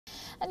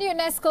And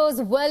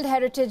UNESCO's World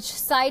Heritage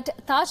Site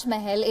Taj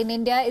Mahal in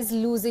India is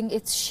losing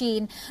its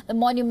sheen. The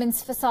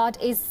monument's facade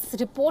is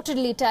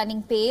reportedly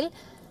turning pale.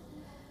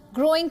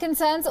 Growing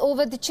concerns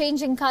over the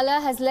changing colour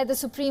has led the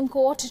Supreme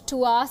Court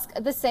to ask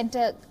the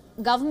centre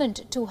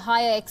government to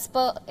hire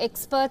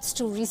experts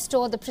to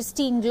restore the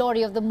pristine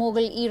glory of the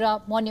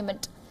Mughal-era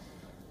monument.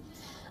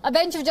 A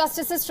bench of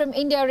justices from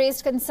India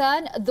raised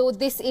concern, though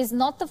this is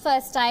not the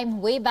first time.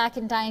 Way back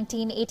in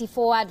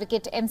 1984,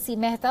 Advocate M.C.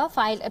 Mehta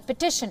filed a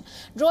petition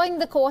drawing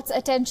the court's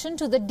attention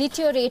to the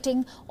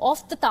deteriorating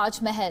of the Taj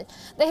Mahal.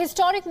 The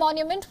historic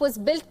monument was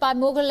built by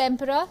Mughal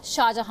Emperor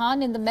Shah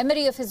Jahan in the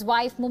memory of his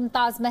wife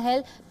Mumtaz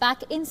Mahal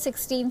back in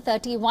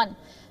 1631.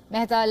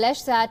 Mehta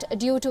alleged that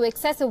due to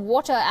excessive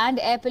water and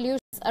air pollution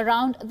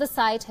around the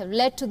site have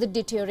led to the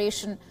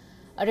deterioration.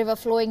 A river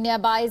flowing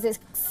nearby is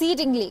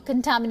exceedingly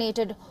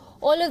contaminated.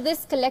 All of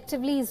this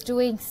collectively is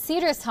doing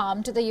serious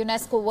harm to the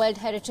UNESCO World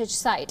Heritage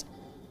Site.